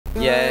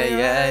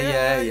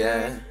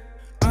Yeah.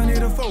 I need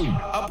a phone.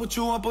 I put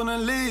you up on a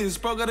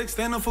list, bro. Got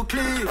extended for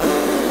clip.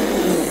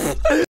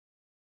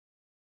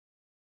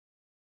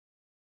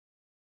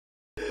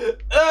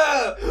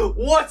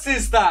 What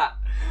is that?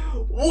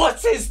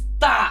 What is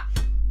that?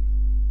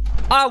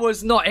 I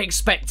was not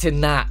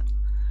expecting that.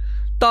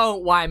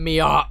 Don't wind me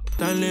up.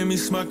 Don't let me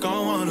smack, I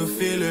wanna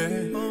feel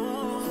it.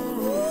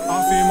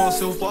 I feel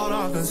myself while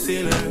I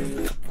conceal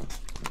it.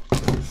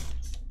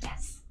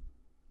 Yes.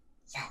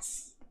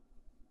 That's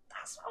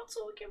what I'm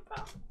talking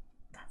about.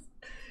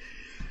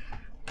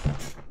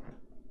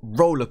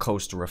 Roller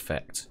coaster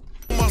effect.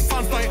 My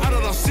son's like out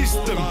of the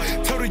system.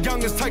 Tell the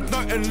youngest take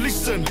note and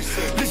listen.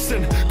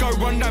 Listen, go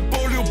run that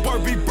ball, little bro,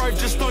 be brave.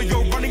 Just know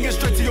you're running it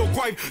straight to your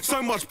grave.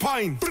 So much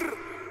pain.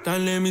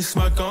 Don't let me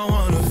smack, I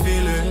wanna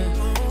feel it.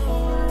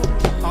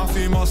 I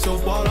feel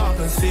myself while I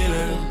conceal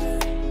it.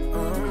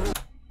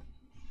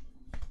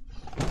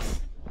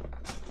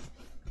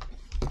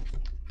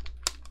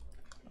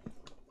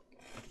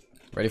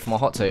 Ready for my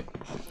hot take?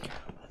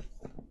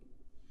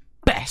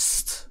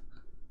 Best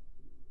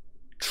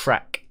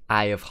track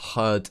I have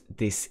heard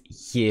this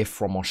year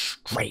from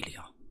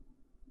Australia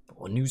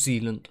or New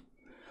Zealand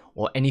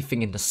or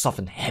anything in the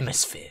Southern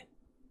Hemisphere.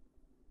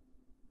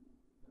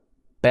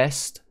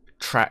 Best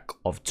track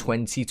of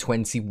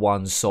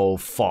 2021 so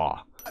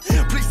far.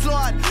 Please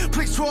slide,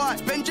 please try.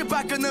 Bend your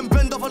back and then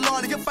bend over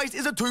line. Your face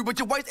is a 2, but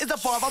your waist is a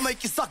 5. I'll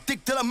make you suck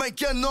dick till I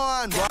make you a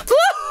 9.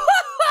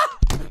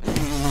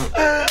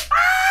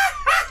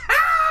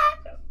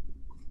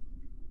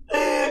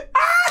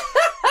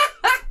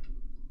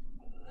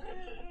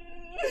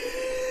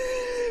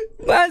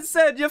 Man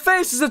said, your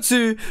face is a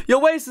 2,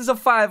 your waist is a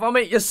 5. I'll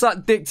make you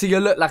suck dick till you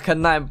look like a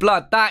 9.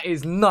 Blood, that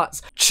is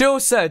nuts.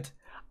 Chill said,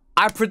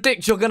 I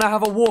predict you're gonna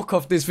have a walk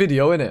off this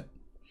video, innit?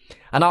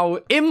 And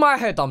in my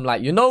head, I'm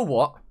like, you know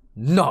what?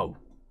 No,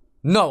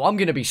 I'm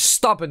gonna be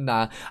stubborn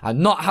now and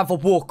not have a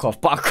walk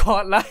off, but I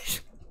can't lie.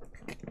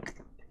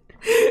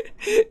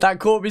 That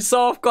caught me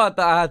so off guard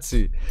that I had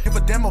to. Give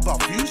a damn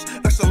about views,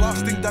 that's the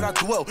last thing that I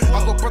dwell.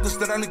 I got brothers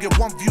that only get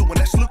one view, and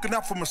that's looking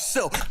out for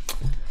myself.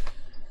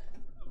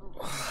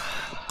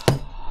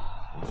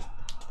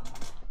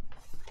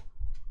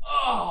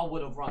 Oh, I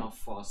would have run off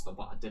faster,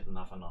 but I didn't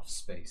have enough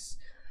space.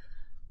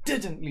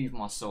 Didn't leave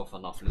myself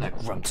enough leg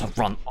room to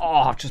run.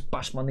 Oh, I've just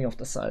bashed my knee off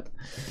the side.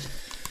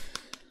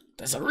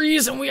 There's a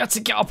reason we had to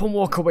get up and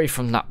walk away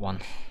from that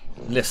one.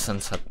 Listen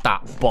to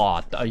that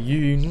bar. Are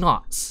you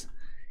nuts?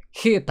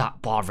 Hear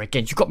that bar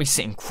again. You got me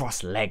sitting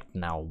cross-legged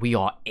now. We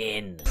are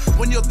in.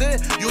 When you're there,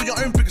 you're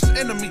your own biggest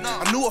enemy.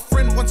 I knew a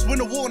friend once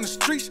win a war in the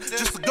streets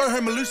just to go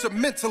home and lose it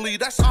mentally.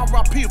 That's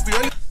RIP if you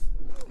ain't.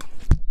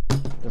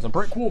 There's a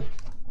brick wall.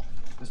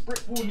 This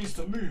brick wall needs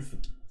to move.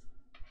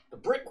 The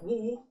brick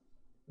wall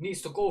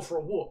needs to go for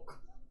a walk.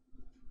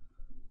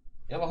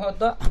 You ever heard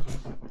that?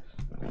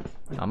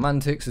 A man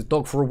takes his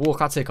dog for a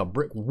walk. I take a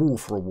brick wall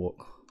for a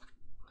walk.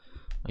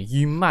 Are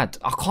you mad?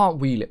 I can't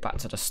wheel it back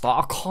to the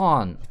start. I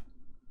can't.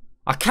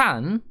 I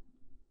can,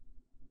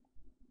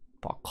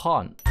 but I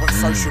can't. On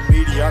social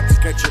media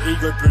to get your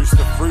ego boost.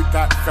 The fruit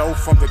that fell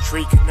from the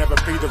tree could never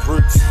be the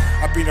roots.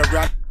 I've been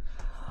around.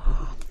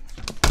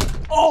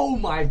 Oh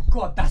my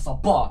god, that's a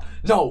bar.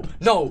 No,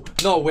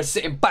 we're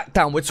sitting back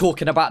down. We're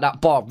talking about that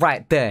bar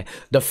right there.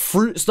 The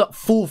fruits that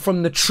fall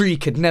from the tree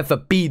could never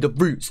be the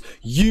roots.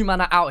 You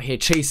man are out here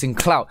chasing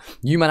clout.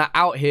 You man are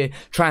out here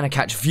trying to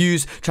catch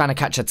views, trying to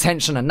catch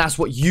attention, and that's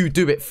what you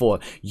do it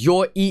for.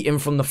 You're eating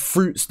from the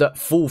fruits that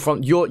fall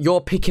from, you're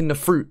picking the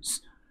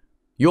fruits.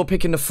 You're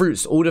picking the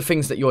fruits, all the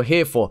things that you're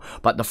here for,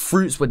 but the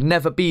fruits would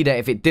never be there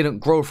if it didn't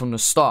grow from the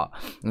start.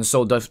 And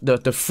so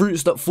the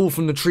fruits that fall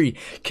from the tree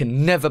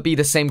can never be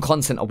the same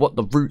content of what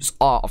the roots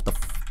are of the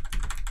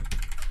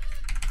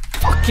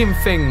fucking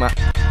thing, man.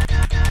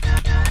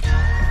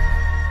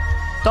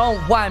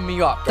 Don't wind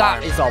me up.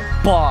 That is a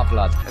bar,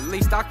 blood. At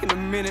least I can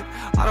admit it.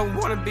 I don't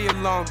want to be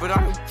alone, but I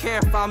don't care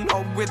if I'm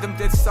not with them.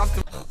 There's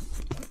something.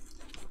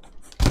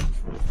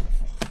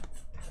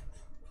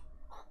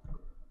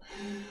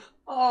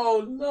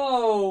 Oh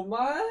no,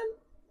 man.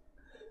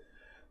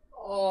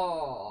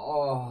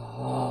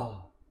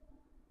 Oh.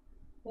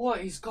 What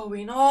is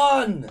going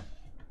on?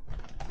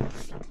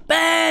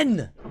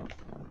 Ben!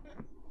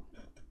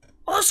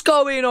 What's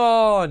going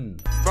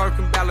on?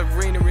 Broken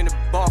ballerina in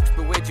a box,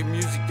 but where'd your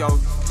music go?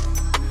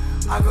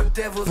 I got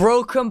devils.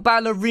 Broken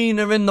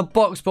ballerina in the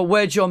box, but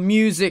where'd your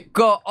music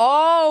go?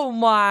 Oh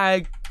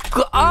my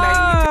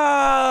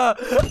god.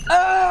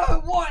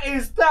 What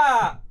is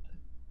that?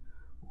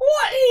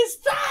 What is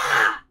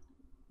that?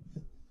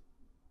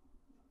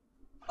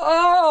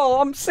 Oh,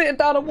 I'm sitting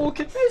down and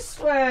walking this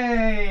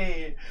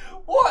way.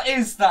 What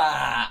is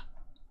that?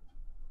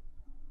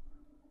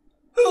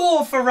 Who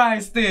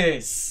authorized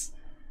this?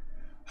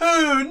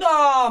 Who?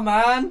 Nah,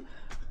 man.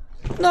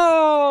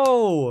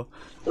 No.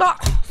 No.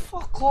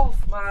 Fuck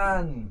off,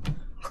 man.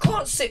 I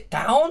can't sit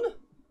down.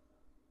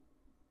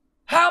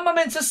 How am I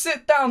meant to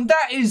sit down?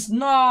 That is...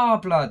 Nah,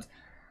 blood.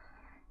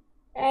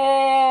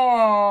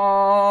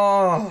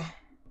 Oh.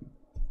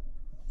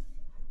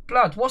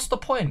 Blood, what's the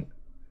point?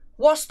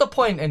 What's the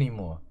point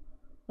anymore?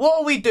 What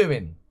are we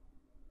doing?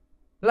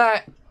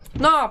 Like,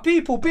 nah,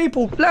 people,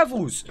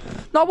 levels.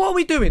 Nah, what are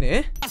we doing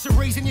here? That's the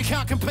reason you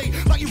can't compete.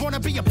 Like you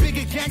wanna be a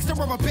bigger gangster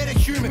or a better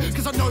human.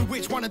 Cause I know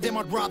which one of them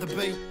I'd rather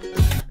be.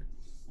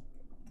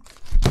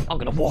 I'm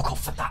gonna walk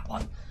off for that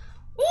one.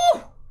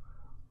 Ooh!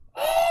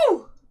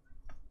 Ooh!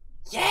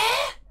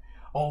 Yeah?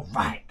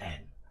 Alright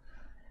then.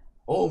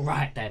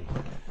 Alright then.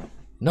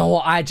 Know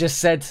what I just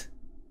said?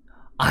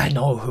 I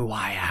know who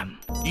I am.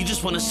 You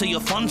just want to see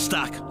your fun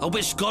stack. I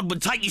wish God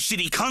would take you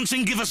shitty cunts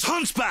and give us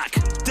hunts back.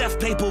 Deaf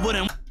people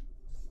wouldn't.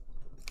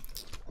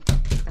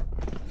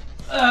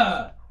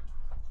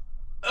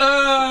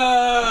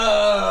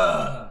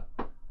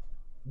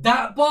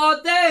 That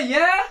bar there,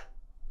 yeah?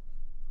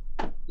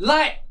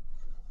 Like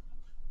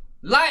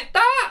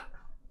that?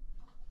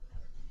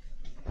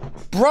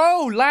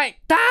 Bro, like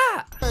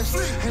that?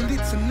 And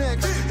it's a neck,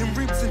 and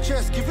ribs and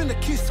chest, giving a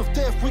kiss of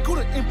death, we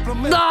couldn't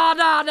implement. Nah.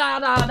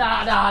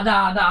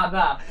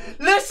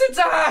 Listen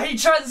to how he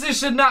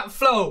transitioned that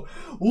flow.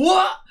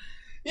 What?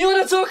 You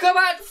wanna talk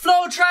about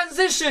flow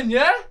transition,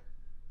 yeah?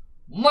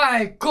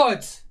 My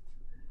God.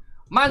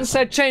 Man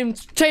said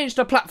change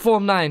the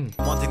platform 9.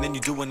 One thing then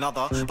you do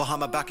another.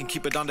 Behind my back and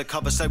keep it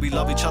undercover. Say we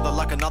love each other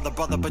like another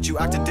brother, but you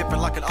acting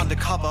different like an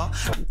undercover.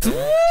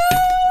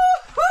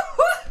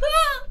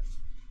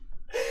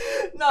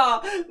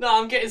 Nah,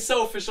 I'm getting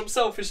selfish. I'm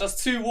selfish.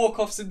 That's 2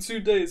 walk-offs in 2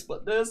 days,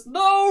 but there's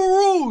no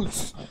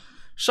rules.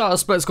 Shout out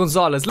Spence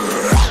Gonzalez.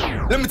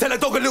 Let me tell a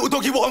dog, a little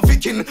doggy, what I'm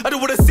thinking. I don't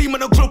wanna see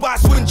man, I'm club by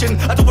swinging.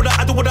 I don't wanna,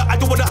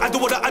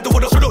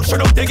 shut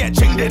up, they get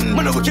chinged in.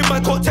 Man, I wicked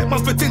man, can't take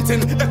man for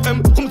tinting.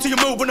 FM, come to your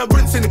mill when I'm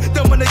rinsing.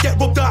 Then when I get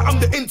robbed out, I'm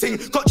the inting.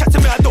 Can't chat to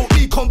me, I don't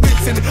need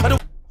convincing. I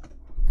don't.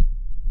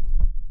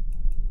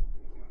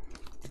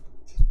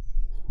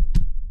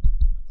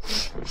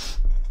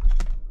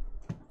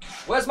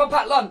 Where's my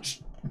packed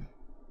lunch?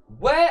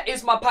 Where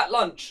is my packed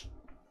lunch?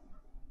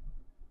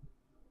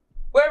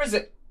 Where is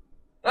it?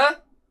 Huh?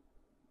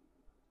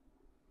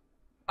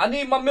 I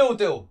need my meal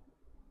deal.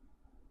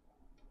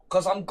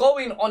 Cause I'm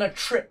going on a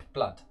trip,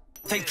 blood.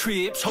 Take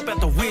trips, hop out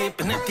the whip,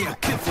 and empty a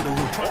clip for the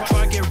hood.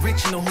 Try to get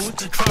rich in the hood,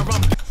 try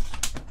run.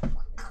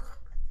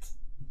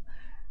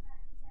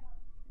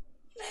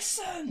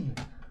 Listen.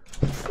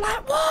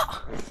 Like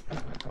what?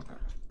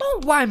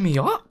 Don't wind me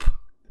up.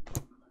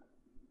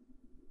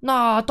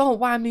 Nah, don't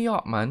wind me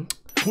up, man.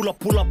 Pull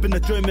up in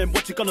the German.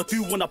 What you gonna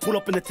do when I pull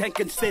up in the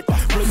tank instead? Blow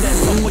that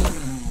stuff when you...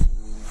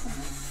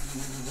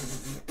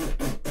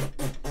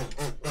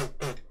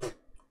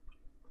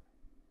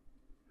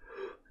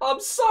 I'm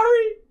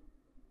sorry,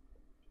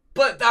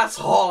 but that's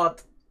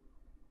hard.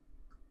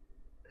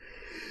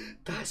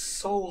 That's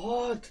so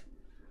hard.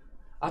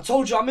 I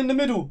told you I'm in the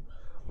middle,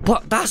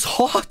 but that's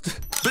hard.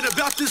 Been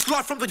about this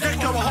life from the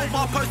get-go. I hold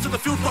my post to the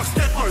field box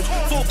dead mode.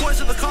 4 boys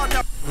in the car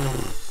now.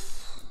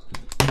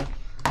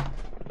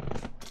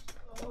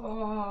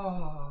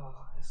 Oh,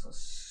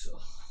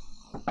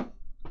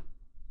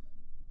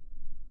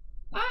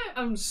 I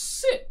am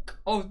sick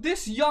of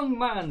this young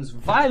man's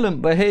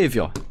violent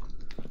behavior.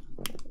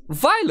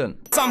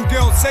 Violent. Some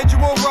girl said you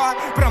were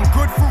right, but I'm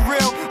good for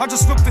real. I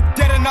just looked her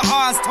dead in the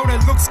eyes, told her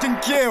looks can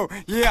kill.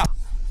 Yeah.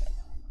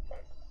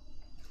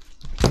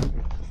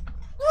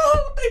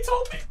 Oh, they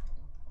told me.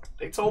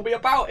 They told me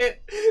about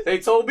it. They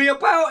told me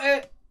about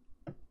it.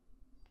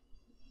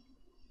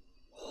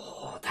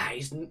 Oh, that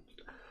is...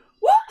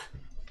 What?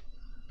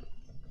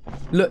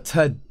 Looked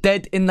her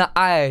dead in the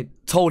eye,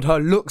 told her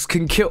looks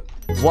can kill.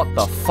 What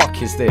the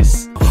fuck is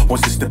this?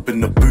 Once they step in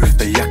the booth,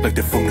 they act like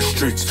they're from the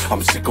streets.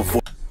 I'm sick of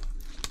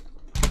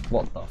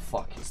What the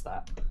fuck is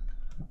that?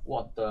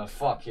 What the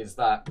fuck is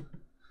that?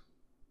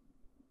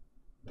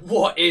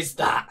 What is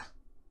that?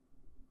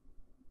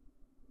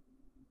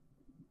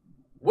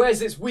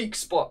 Where's its weak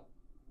spot?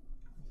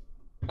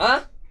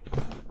 Huh?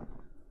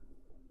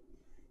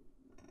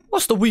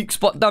 What's the weak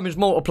spot damage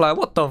multiplier?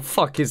 What the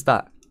fuck is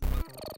that?